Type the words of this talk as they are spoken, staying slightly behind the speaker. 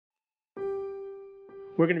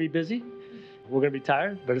We're going to be busy, we're going to be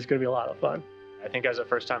tired, but it's going to be a lot of fun. I think as a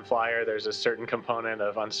first-time flyer, there's a certain component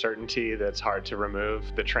of uncertainty that's hard to remove.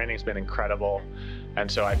 The training's been incredible,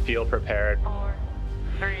 and so I feel prepared. 4,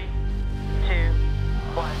 3, 2,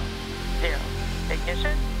 1, 0.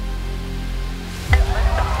 Ignition. And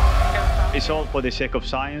liftoff. It's all for the sake of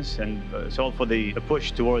science, and it's all for the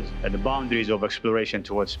push towards the boundaries of exploration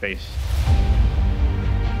towards space.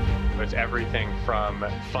 It's everything from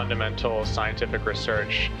fundamental scientific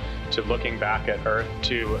research to looking back at Earth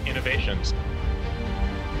to innovations.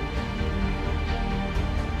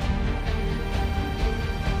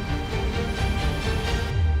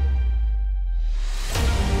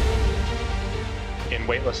 In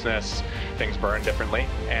weightlessness, things burn differently.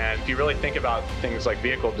 And if you really think about things like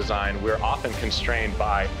vehicle design, we're often constrained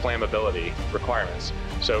by flammability requirements.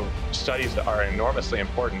 So studies are enormously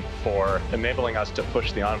important for enabling us to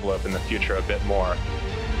push the envelope in the future a bit more.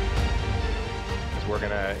 We're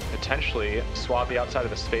going to potentially swab the outside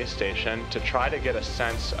of the space station to try to get a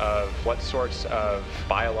sense of what sorts of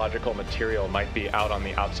biological material might be out on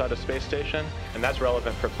the outside of the space station. And that's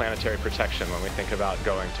relevant for planetary protection when we think about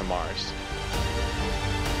going to Mars.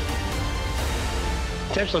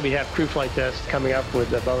 Potentially, we have crew flight tests coming up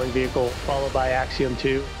with the Boeing vehicle, followed by Axiom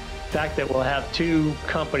 2. The fact that we'll have two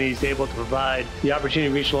companies able to provide the opportunity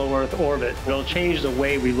to reach low Earth orbit will change the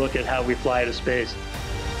way we look at how we fly to space.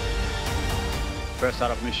 First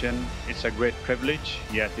Arab mission, it's a great privilege,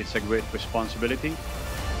 yet it's a great responsibility.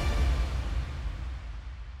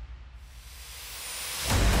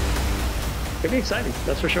 It'll be exciting,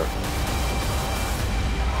 that's for sure.